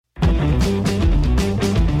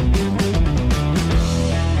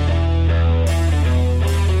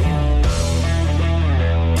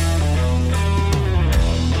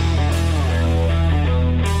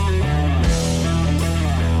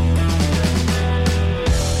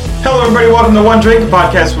Hello, everybody. Welcome to One Drink, a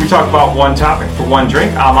podcast where we talk about one topic for one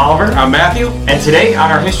drink. I'm Oliver. I'm Matthew. And today on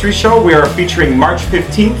our history show, we are featuring March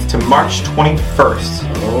 15th to March 21st.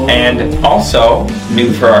 Oh. And also,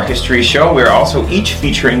 new for our history show, we are also each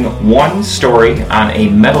featuring one story on a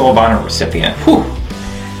Medal of Honor recipient. Whew.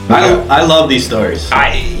 I love these stories.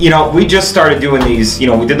 We just started doing these.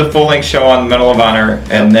 We did the full-length show on the Medal of Honor,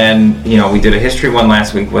 and then, we did a history one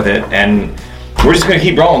last week with it, and we're just going to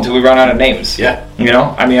keep rolling until we run out of names. Yeah.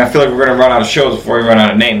 I feel like we're going to run out of shows before we run out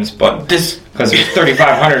of names, but because there's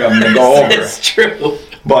 3,500 of them to go over. That's true.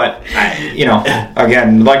 But,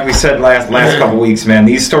 again, like we said last couple weeks, man,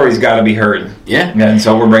 these stories got to be heard. Yeah. And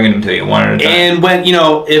so we're bringing them to you one at a time. And when,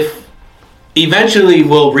 if eventually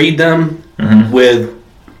we'll read them with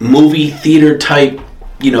movie theater type,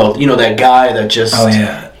 that guy that just... Oh,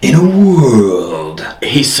 yeah. In a world.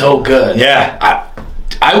 He's so good. Yeah.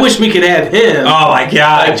 I wish we could have him. Oh my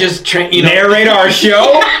God! Like just narrate our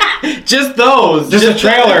show. Just those. Just a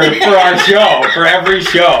trailer for our show, for every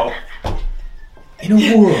show. In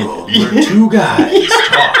a world where two guys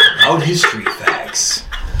talk about history facts.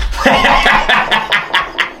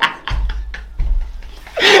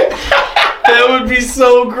 That would be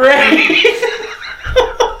so great.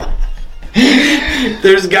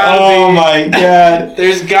 There's gotta be. Oh my God!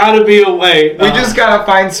 There's gotta be a way. We just gotta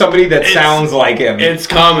find somebody that sounds like him. It's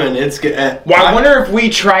coming. It's good. Well, I wonder if we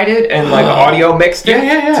tried it and audio mixed it.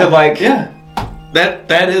 Yeah. To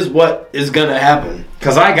That is what is gonna happen.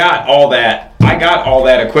 Because I got all that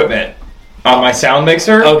equipment on my sound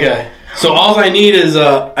mixer. Okay. So all I need is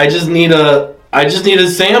I just need a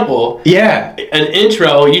sample. Yeah. An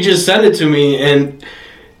intro. You just send it to me and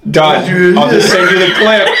done. I'll just send you the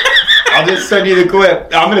clip.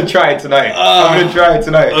 I'm going to try it tonight.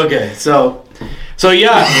 Okay, so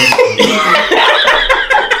yeah.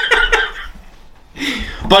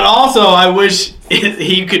 But also, I wish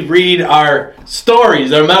he could read our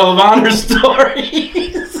stories, our Medal of Honor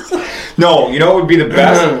stories. No, what would be the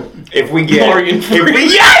best? If we get... Morgan Freeman.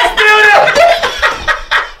 Yes,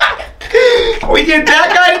 dude! We get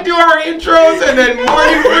that guy to do our intros, and then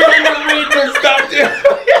Morgan Freeman to read their stuff, too.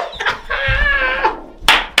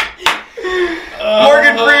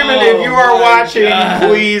 Morgan Freeman, if you are watching,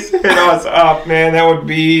 please hit us up, man. That would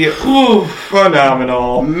be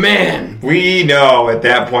phenomenal. Man. We know at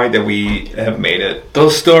that point that we have made it.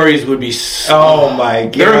 Those stories would be oh my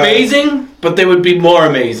God. They're amazing, but they would be more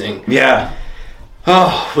amazing. Yeah.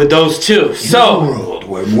 Oh, with those two. In a world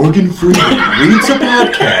where Morgan Freeman reads a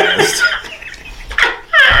podcast.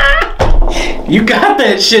 You got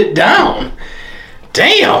that shit down.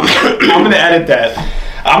 Damn. I'm going to edit that.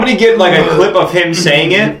 I'm going to get a clip of him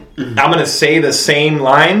saying it. I'm going to say the same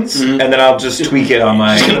lines, and then I'll just tweak it on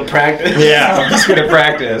my... Just going to practice? Yeah, I'm just going to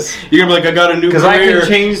practice. You're going to be like, I got a new career. Because I can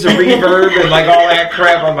change the reverb and all that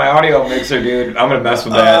crap on my audio mixer, dude. I'm going to mess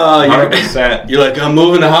with that 100%. You're like, I'm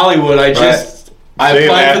moving to Hollywood. I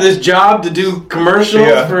applied for this job to do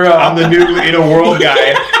commercials for... I'm the new In a World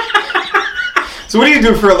guy. So what do you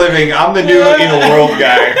do for a living? I'm the new In a World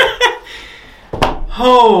guy.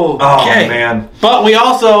 Oh, okay. Man. But we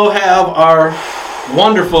also have our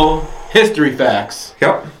wonderful history facts.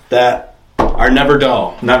 Yep. That are never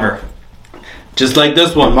dull. Never. Just like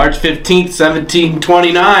this one. March 15th,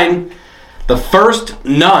 1729. The first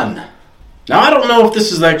nun. Now, I don't know if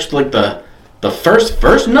this is actually the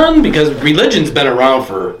first nun, because religion's been around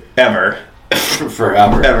forever.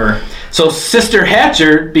 So Sister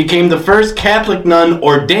Hatchard became the first Catholic nun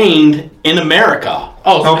ordained in America.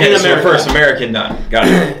 Oh, okay, so the first American nun. Got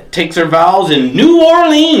it. Takes her vows in New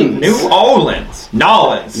Orleans. Nolans.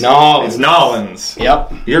 It's Nolans.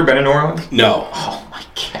 Yep. You ever been to New Orleans? No. Oh my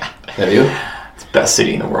God. Have you? It's the best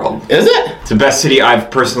city in the world. Is it? It's the best city I've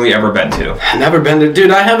personally ever been to. Never been there. Dude,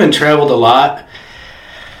 I haven't traveled a lot.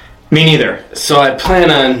 Me neither. So I plan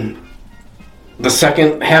on the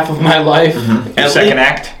second half of my life. The second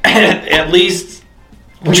act? At least.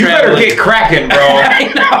 Well, you better get cracking, bro.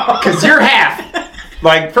 I know. Because you're half.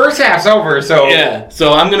 First half's over, so... Yeah,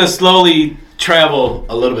 so I'm going to slowly travel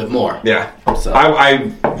a little bit more. Yeah. So.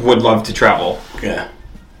 I would love to travel. Yeah.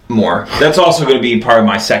 More. That's also going to be part of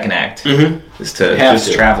my second act. Is to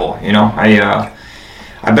just travel,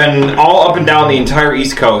 I've been all up and down the entire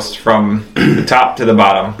East Coast from the top to the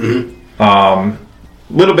bottom.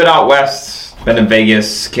 Little bit out west. Been to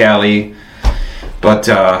Vegas, Cali. But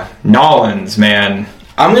Nolans, man...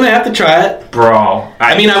 I'm going to have to try it. Bro.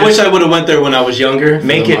 I wish I would have went there when I was younger.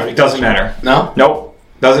 Make it. Doesn't matter. No? Nope.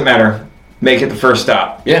 Doesn't matter. Make it the first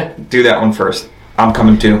stop. Yeah. Do that one first. I'm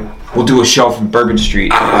coming too. We'll do a show from Bourbon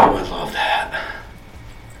Street. I would love that.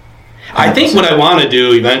 I think what I want to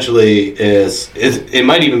do eventually is it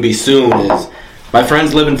might even be soon, is My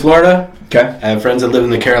friends live in Florida. Okay. I have friends that live in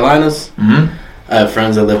the Carolinas. Mm-hmm. I have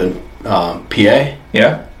friends that live in PA.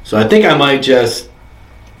 Yeah. So I think I might just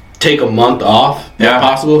take a month off, if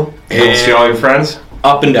possible. And see all your friends?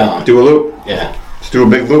 Up and down. Do a loop? Yeah. Just do a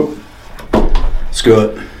big loop. Screw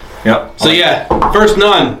it. Yep. So yeah, first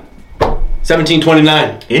nun,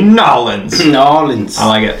 1729. In Nolans. Nolans. I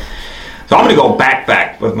like it. So I'm going to go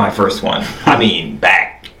back with my first one. I mean,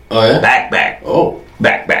 back. Oh, yeah? Back. Oh.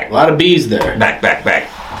 Back. A lot of B's there. Back.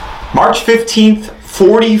 March 15th,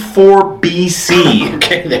 44 BC.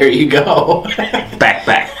 Okay, there you go. Back.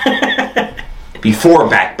 Before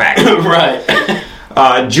back.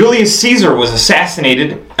 Right. Julius Caesar was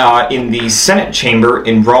assassinated in the Senate chamber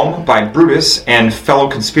in Rome by Brutus and fellow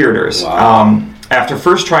conspirators. Wow. After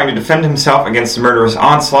first trying to defend himself against the murderous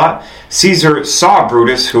onslaught, Caesar saw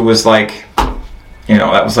Brutus, who was like,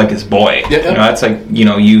 that was like his boy. Yeah. That's like,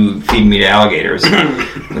 you feed me to alligators,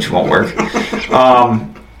 which won't work.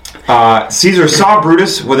 Caesar saw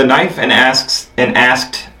Brutus with a knife and asked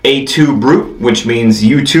 "A2 Brute," which means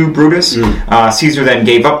 "You too, Brutus." Caesar then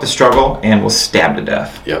gave up the struggle and was stabbed to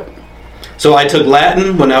death. Yep. So I took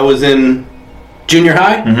Latin when I was in junior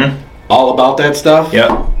high. Mm-hmm. All about that stuff.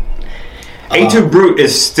 Yep. "A2 Brute"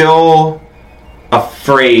 is still a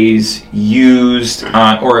phrase used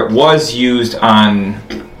on, or it was used on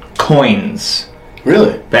coins.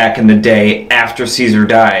 Really? Back in the day, after Caesar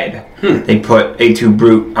died, they put "A2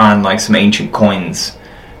 Brute" on like some ancient coins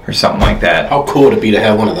or something like that. How cool would it be to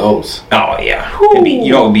have one of those? Oh yeah, it'd be,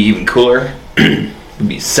 it would be even cooler. It'd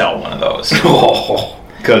be sell one of those.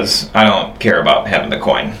 Because I don't care about having the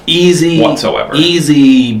coin whatsoever.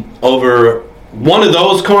 Easy over one of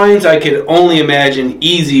those coins. I could only imagine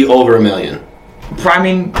easy over $1 million. I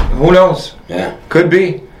mean, who knows? Yeah, could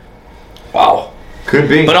be. Wow, could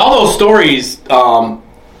be. But all those stories,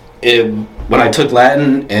 when I took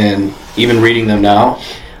Latin and even reading them now,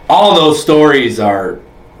 all those stories are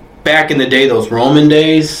back in the day, those Roman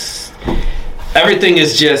days. Everything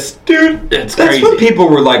is just, dude, it's crazy. That's when people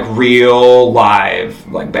were like real live,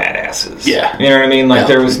 like badasses. Yeah. You know what I mean? Like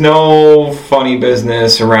there was no funny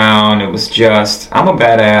business around. It was just, I'm a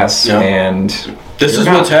badass and this is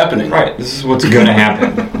what's happening. Right. This is what's going to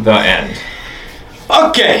happen. The end.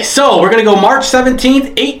 Okay, so we're going to go March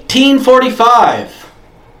 17th, 1845.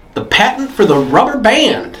 The patent for the rubber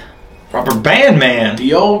band. Rubber Band Man.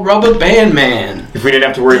 The old Rubber Band Man. If we didn't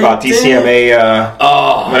have to worry about DCMA,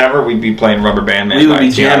 whatever, we'd be playing Rubber Band Man. We would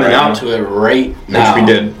be jamming out to it right now. Which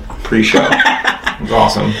we did pre-show. It was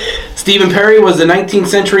awesome. Stephen Perry was a 19th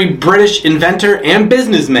century British inventor and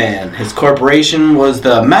businessman. His corporation was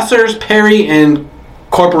the Messrs. Perry and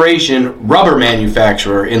Corporation Rubber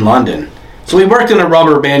Manufacturer in London. So he worked in a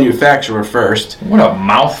rubber manufacturer first. What a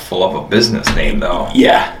mouthful of a business name, though.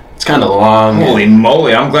 Yeah. It's kind of long. Holy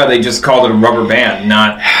moly. I'm glad they just called it a rubber band,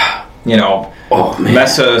 not,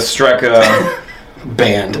 Mesa Streka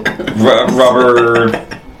band. Rubber,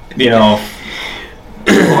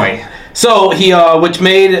 boy. So he, which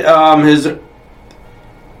made his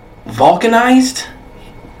vulcanized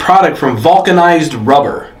product from vulcanized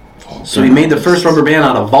rubber. So he made the first rubber band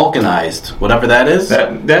out of vulcanized, whatever that is.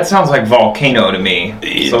 That sounds like volcano to me.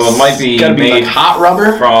 So it might be made like hot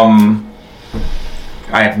rubber from...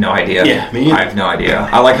 I have no idea. Yeah, me either. I have no idea.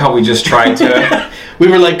 I like how we just tried to... we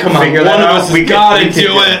were like, come on, one of us has got to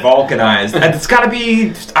do it. Vulcanized. It's got to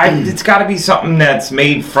be... it's got to be something that's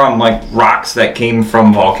made from, like, rocks that came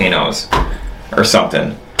from volcanoes. Or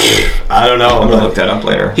something. I don't know. I'm going to look that up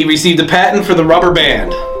later. He received a patent for the rubber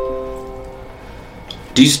band.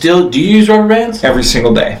 Do you use rubber bands? Every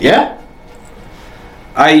single day. Yeah?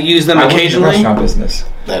 I use them occasionally. I work in the restaurant business.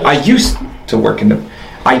 I used to work in the...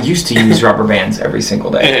 I used to use rubber bands every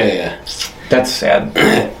single day. Yeah. That's sad.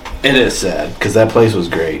 It is sad, because that place was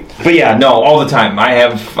great. But yeah, no, all the time. I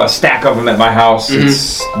have a stack of them at my house. Mm-hmm.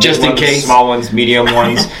 It's just in case. Small ones, medium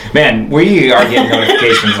ones. Man, we are getting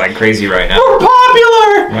notifications like crazy right now. We're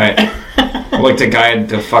popular! Right. Like the guy at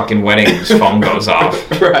the fucking wedding whose phone goes off.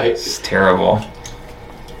 Right. It's terrible.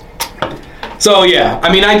 So yeah,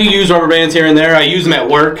 I mean, I do use rubber bands here and there. I use them at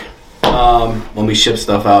work when we ship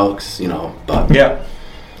stuff out, 'cause, but... Yeah.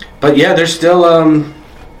 But yeah, they're still around.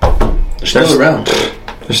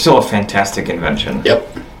 They're still a fantastic invention. Yep.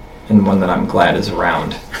 And one that I'm glad is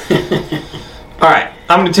around. All right,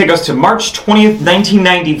 I'm going to take us to March 20th,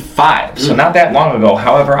 1995. So not that long ago.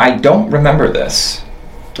 However, I don't remember this.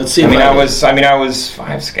 Let's see. I was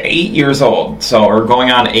 8 years old, or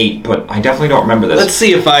going on 8, but I definitely don't remember this. Let's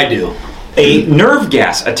see if I do. A nerve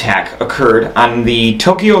gas attack occurred on the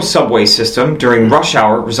Tokyo subway system during rush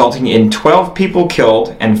hour, resulting in 12 people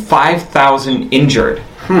killed and 5,000 injured.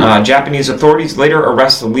 Japanese authorities later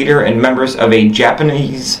arrest the leader and members of a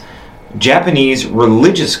Japanese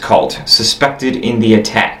religious cult suspected in the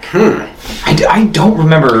attack. I don't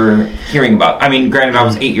remember hearing about. I mean, granted, I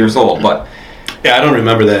was 8 years old, but yeah, I don't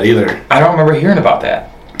remember that either. I don't remember hearing about that.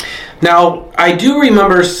 Now, I do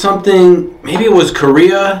remember something. Maybe it was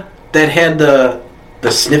Korea that had the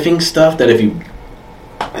sniffing stuff. That if you,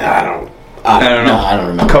 I don't know. I don't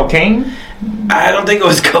remember. Cocaine? I don't think it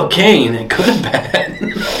was cocaine. It could have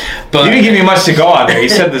been. But you didn't give me much to go on there. You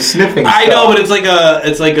said the sniffing stuff. I know, but it's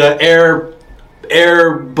like a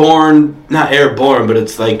airborne, not airborne, but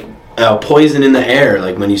it's like poison in the air.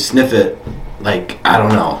 Like when you sniff it, like I don't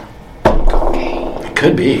know. Cocaine. It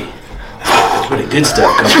could be. That's pretty good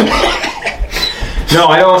stuff. No,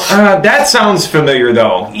 I don't. That sounds familiar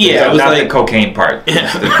though. Yeah, it was not like, the cocaine part. Yeah.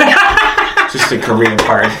 Just the Korean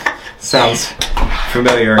part. Sounds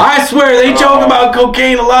familiar. I swear they joke about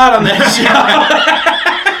cocaine a lot on that show.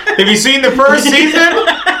 Have you seen the first season?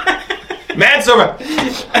 Mad Sober.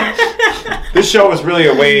 This show was really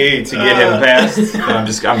a way to get him past.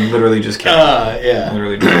 I'm literally just kidding. Yeah.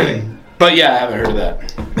 Literally just kidding. But yeah, I haven't heard of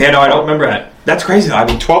that. Yeah, no, I don't remember that. That's crazy though. I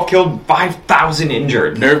mean, 12 killed, 5,000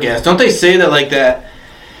 injured. Nerve gas. Don't they say that like that?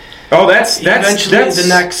 Oh, that's eventually the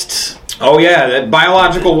next. Oh yeah, that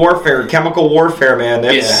biological warfare, chemical warfare, man.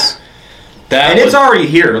 That's, yeah. It's already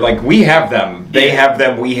here. Like we have them. They have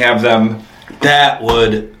them. We have them. That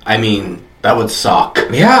would suck.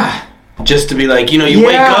 Yeah. Just to be like, you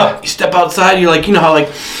wake up, you step outside, you're like, how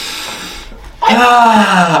like,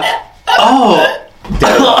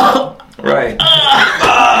 right.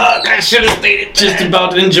 I should have stayed in just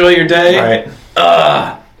about to enjoy your day. Right.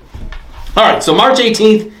 All right, so March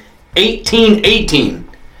 18th, 1818,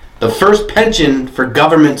 the first pension for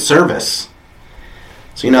government service.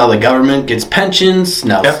 So the government gets pensions,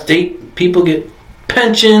 now state people get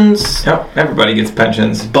pensions. Yep, everybody gets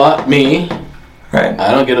pensions. But me. Right.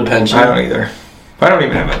 I don't get a pension. I don't either. I don't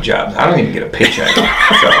even have a job. I don't even get a paycheck.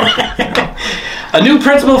 A new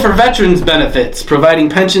principle for veterans benefits, providing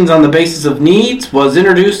pensions on the basis of needs, was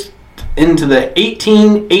introduced into the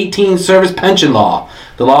 1818 Service Pension Law.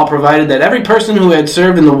 The law provided that every person who had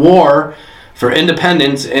served in the war for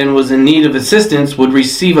independence and was in need of assistance would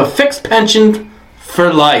receive a fixed pension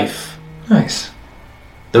for life. Nice.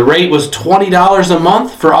 The rate was $20 a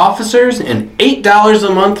month for officers and $8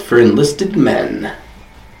 a month for enlisted men.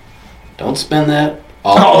 Don't spend that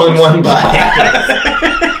all in one buy.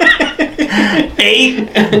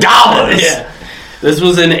 $8. Yeah. This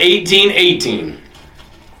was in 1818.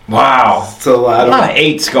 Wow. So a lot of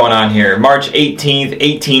eights going on here. March 18th,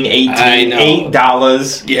 1818. I know.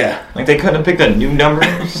 $8. Yeah. Like they couldn't have picked a new number?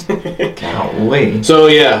 Golly. So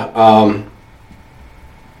yeah,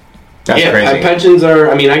 that's crazy. Pensions are,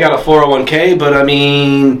 I got a 401k, but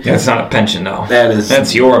that's not a pension though.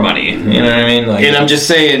 That's your money. You know what I mean? Like, and I'm just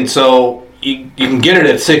saying, so you can get it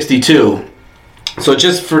at 62. So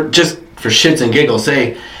just for shits and giggles,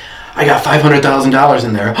 say, I got $500,000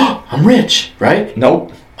 in there. Oh, I'm rich, right?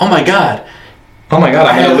 Nope. Oh my God,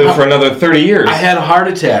 I had to live for another 30 years. I had a heart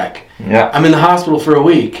attack. Yeah. I'm in the hospital for a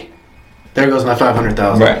week. There goes my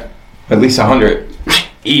 $500,000. Right. At least 100.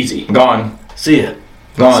 Easy. Gone. See ya.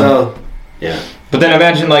 Gone. So, yeah. But then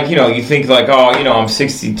imagine, you think I'm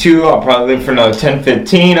 62, I'll probably live for another 10,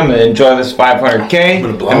 15, I'm going to enjoy this $500K.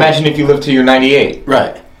 Imagine if you live till you're 98.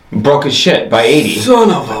 Right. Broke as shit by 80.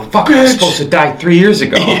 Son of a fuck, I was supposed to die 3 years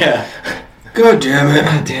ago. Yeah. God damn it.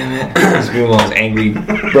 God damn it. Just be one of those angry,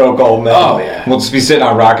 broke old men. Oh, yeah. We'll just be sitting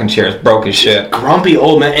on rocking chairs, broke as shit. Grumpy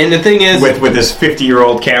old man. And the thing is... With this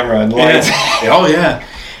 50-year-old camera and lights. Yeah. Oh, yeah.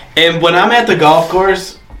 And when I'm at the golf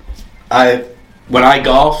course, when I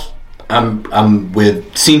golf, I'm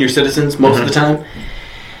with senior citizens most of the time.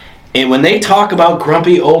 And when they talk about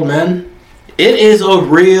grumpy old men, it is a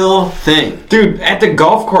real thing. Dude, at the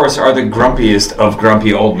golf course are the grumpiest of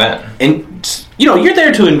grumpy old men. And, you're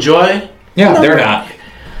there to enjoy. Yeah, they're not.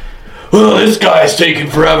 Well, this guy's taking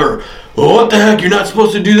forever. Well, what the heck? You're not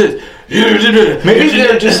supposed to do this. Maybe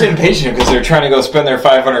they're just impatient because they're trying to go spend their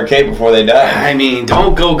 $500K before they die.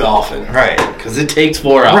 Don't go golfing. Right. Because it takes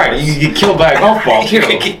 4 hours. Right, you get killed by a golf ball, too.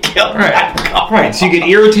 You get killed by a golf ball. Right, so you get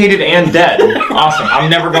irritated and dead. Awesome. I'm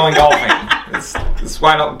never going golfing. That's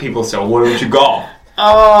why don't people say, well, why don't you golf?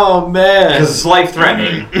 Oh, man. Because it's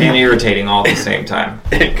life-threatening and irritating all at the same time.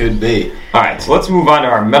 It could be. All right, so let's move on to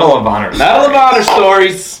our Medal of Honor stories. Medal of Honor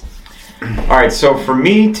stories. All right, so for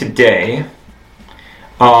me today,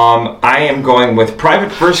 I am going with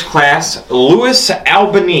Private First Class Louis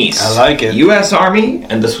Albanese. I like it. U.S. Army,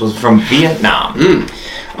 and this was from Vietnam.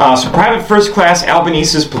 So Private First Class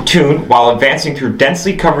Albanese's platoon, while advancing through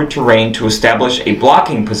densely covered terrain to establish a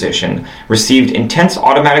blocking position, received intense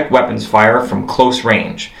automatic weapons fire from close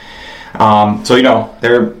range.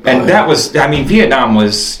 That was, Vietnam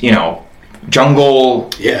was, jungle,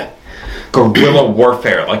 guerrilla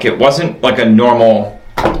warfare. Like, it wasn't like a normal.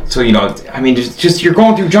 So, just you're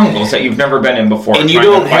going through jungles that you've never been in before. And you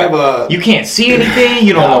don't have you can't see anything.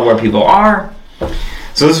 You don't know where people are.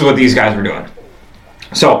 So this is what these guys were doing.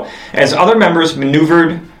 So, as other members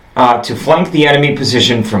maneuvered to flank the enemy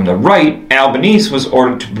position from the right, Albanese was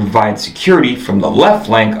ordered to provide security from the left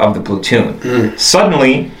flank of the platoon.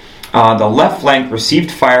 Suddenly, the left flank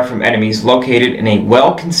received fire from enemies located in a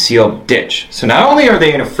well-concealed ditch. So not only are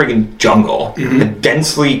they in a friggin' jungle, a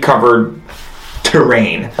densely covered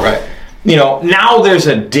terrain. Right. Now there's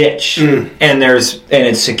a ditch, and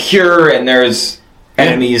it's secure, and there's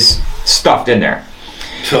enemies stuffed in there.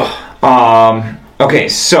 Okay,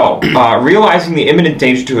 so realizing the imminent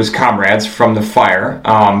danger to his comrades from the fire,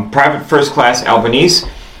 Private First Class Albanese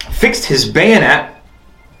fixed his bayonet,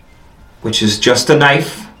 which is just a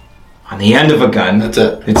knife, on the end of a gun. That's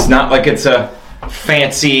it. It's not like it's a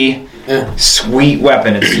fancy, sweet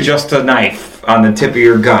weapon. It's just a knife on the tip of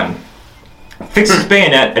your gun. Fixed his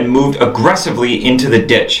bayonet and moved aggressively into the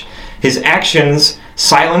ditch. His actions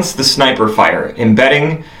silenced the sniper fire,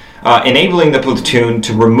 enabling the platoon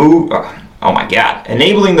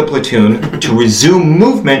to resume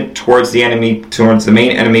movement towards the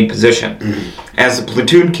main enemy position. As the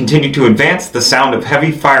platoon continued to advance, the sound of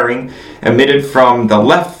heavy firing emitted from the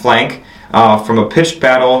left flank from a pitched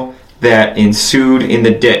battle that ensued in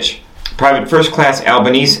the ditch. Private First Class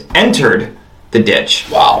Albanese entered the ditch.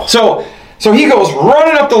 Wow. So he goes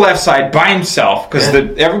running up the left side by himself because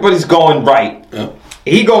everybody's going right. Yeah.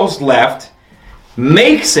 He goes left,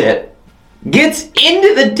 makes it, gets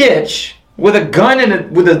into the ditch with a gun and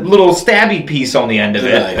with a little stabby piece on the end of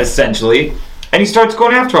it, essentially, and he starts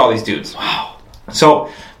going after all these dudes. Wow. So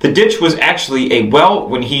the ditch was actually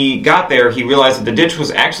when he got there, he realized that the ditch was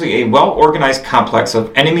actually a well-organized complex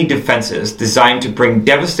of enemy defenses designed to bring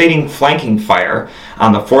devastating flanking fire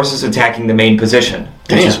on the forces attacking the main position,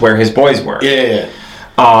 which is where his boys were. Yeah.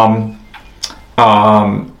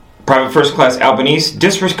 Private First Class Albanese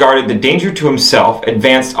disregarded the danger to himself,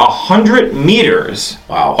 advanced 100 meters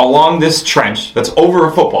along this trench that's over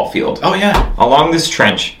a football field. Oh, yeah. Along this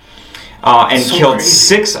trench, and killed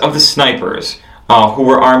 6 of the snipers who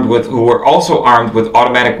were also armed with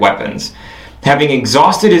automatic weapons. Having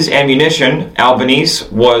exhausted his ammunition, Albanese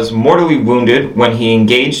was mortally wounded when he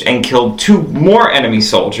engaged and killed 2 more enemy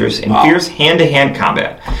soldiers in fierce hand-to-hand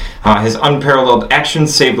combat. His unparalleled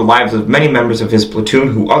actions saved the lives of many members of his platoon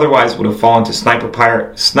who otherwise would have fallen to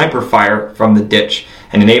sniper fire from the ditch,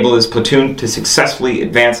 and enabled his platoon to successfully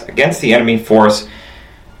advance against the enemy force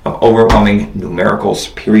of overwhelming numerical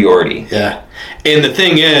superiority. Yeah. And the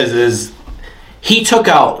thing is he took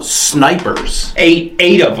out snipers.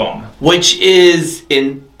 8 of them. Which is,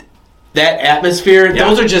 in that atmosphere,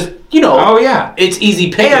 those are just, it's easy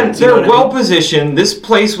pickings. And they're well positioned. This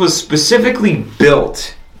place was specifically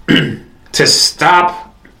built to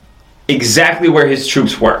stop exactly where his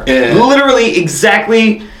troops were. Yeah. Literally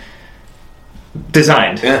exactly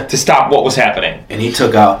designed to stop what was happening. And he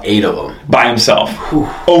took out 8 of them. By himself. Whew.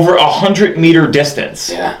 Over 100-meter distance.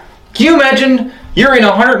 Yeah. Can you imagine you're in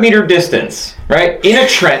 100-meter distance, right? In a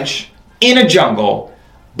trench, in a jungle,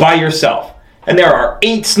 by yourself, and there are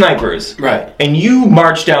 8 snipers, right? And you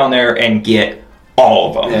march down there and get all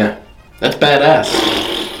of them. Yeah, that's badass.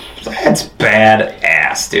 That's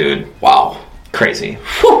badass, dude. Wow, crazy.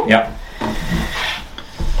 Whew. Yep.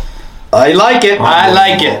 I like it. I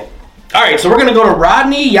like it. All right, so we're gonna go to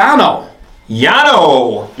Rodney Yano.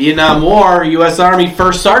 Vietnam War, U.S. Army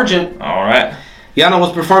First Sergeant. All right. Yano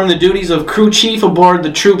was performing the duties of crew chief aboard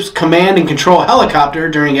the troops' command and control helicopter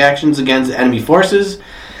during actions against enemy forces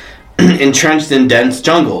entrenched in dense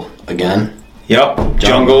jungle. Again. Yep.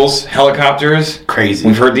 Jungles, helicopters. Crazy.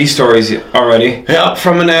 We've heard these stories already. Yep.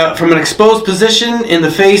 From an exposed position in the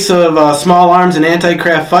face of small arms and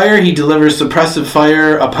anti-craft fire, he delivers suppressive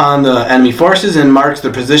fire upon the enemy forces and marks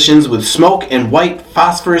their positions with smoke and white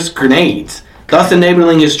phosphorus grenades, thus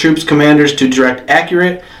enabling his troops' commanders to direct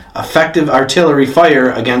accurate, effective artillery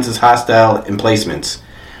fire against his hostile emplacements.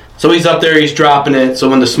 So he's up there, he's dropping it, so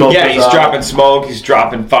when the smoke goes he's up, dropping smoke, he's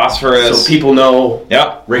dropping phosphorus. So people know.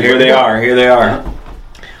 Yep, here they are. Yeah.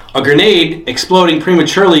 A grenade exploding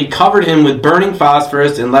prematurely covered him with burning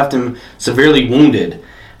phosphorus and left him severely wounded.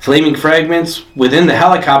 Flaming fragments within the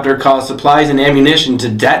helicopter caused supplies and ammunition to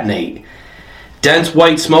detonate. Dense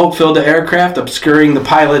white smoke filled the aircraft, obscuring the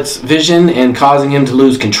pilot's vision and causing him to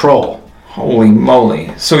lose control. Holy moly.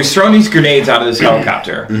 So he's throwing these grenades out of this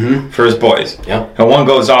helicopter for his boys. Yep. And one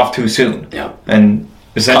goes off too soon. Yep. And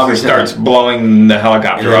essentially starts blowing the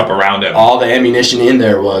helicopter up around him. All the ammunition in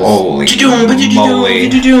there was... Holy moly.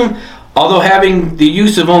 Although having the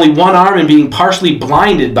use of only one arm and being partially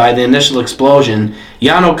blinded by the initial explosion,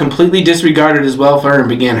 Yano completely disregarded his welfare and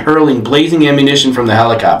began hurling blazing ammunition from the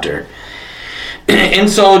helicopter. In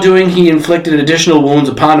so doing, he inflicted additional wounds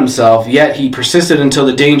upon himself, yet he persisted until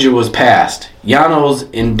the danger was past. Yano's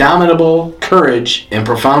indomitable courage and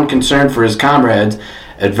profound concern for his comrades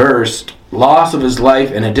averted loss of his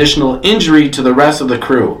life and additional injury to the rest of the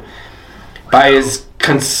crew. By his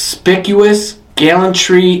conspicuous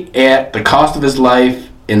gallantry at the cost of his life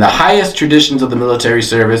in the highest traditions of the military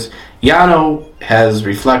service, Yano has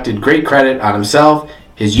reflected great credit on himself,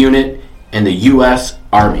 his unit, and the U.S.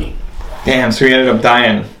 Army. Damn, so he ended up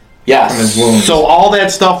dying yes. from his wounds. So all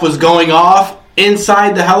that stuff was going off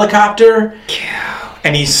inside the helicopter. Yeah.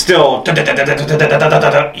 And he's still... Yeah,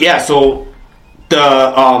 so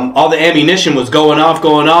all the ammunition was going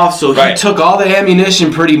off. So he took all the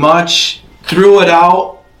ammunition pretty much, threw it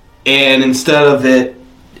out, and instead of it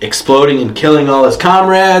exploding and killing all his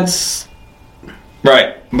comrades...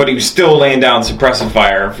 Right. But he was still laying down suppressive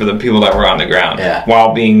fire for the people that were on the ground. Yeah.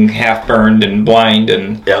 While being half burned and blind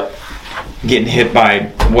and... Yep. Getting hit by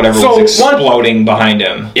whatever was exploding behind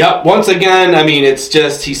him. Yep. Once again, I mean, it's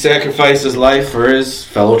just he sacrificed his life for his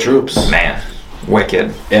fellow troops. Man,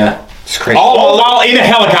 wicked. Yeah, it's crazy. While in a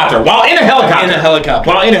helicopter.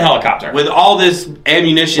 With all this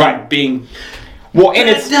ammunition being. Well, and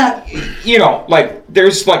it's like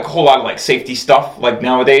there's like a whole lot of like safety stuff like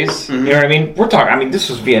nowadays. Mm-hmm. You know what I mean? We're talking. I mean, this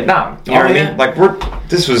was Vietnam. You know what I mean? Like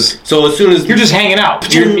this was. So as soon as you're just hanging out,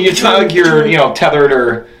 it's not like you're tethered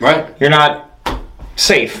or you're not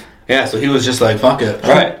safe. Yeah. So he was just like, fuck it.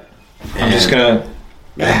 Right. I'm just gonna.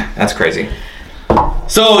 That's crazy.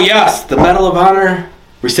 So yes, the Medal of Honor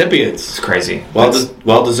recipients. It's crazy. Well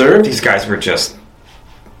deserved. These guys were just.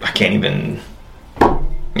 I can't even.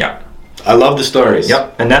 Yeah. I love the stories.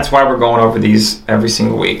 Yep, and that's why we're going over these every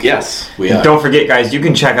single week. Yes, we are. Don't forget, guys, you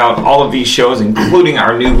can check out all of these shows, including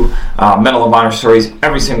our new Medal of Honor stories,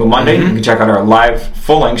 every single Monday. Mm-hmm. You can check out our live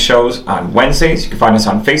full-length shows on Wednesdays. You can find us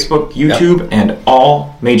on Facebook, YouTube, and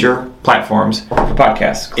all major platforms for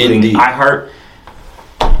podcasts, including iHeart,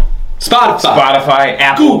 Spotify,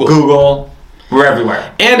 Apple, Google. We're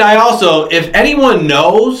everywhere. And I also, if anyone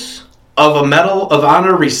knows of a Medal of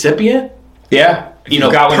Honor recipient... Yeah. If you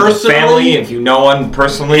got one in the family, if you know one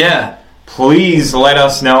personally, please let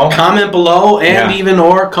us know. Comment below and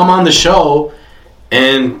or come on the show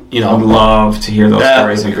and, I'd love to hear those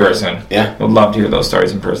stories in person. Yeah. I'd love to hear those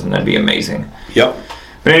stories in person. That'd be amazing. Yep.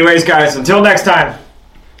 But anyways, guys, until next time.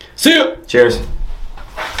 See you. Cheers.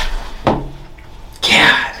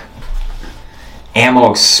 God.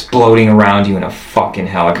 Ammo exploding around you in a fucking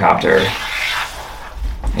helicopter.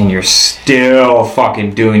 And you're still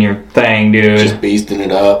fucking doing your thing, dude. Just beasting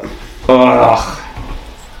it up. Ugh.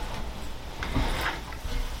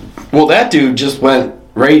 Well, that dude just went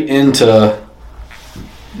right into...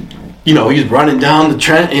 he's running down the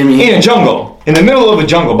trench. In a jungle. In the middle of a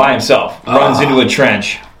jungle by himself. Runs into a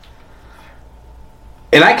trench.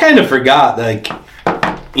 And I kind of forgot,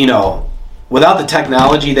 without the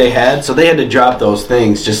technology they had, so they had to drop those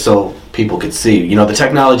things just so people could see. The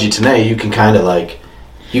technology today, you can kind of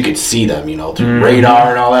you could see them, through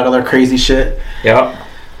radar and all that other crazy shit. Yep.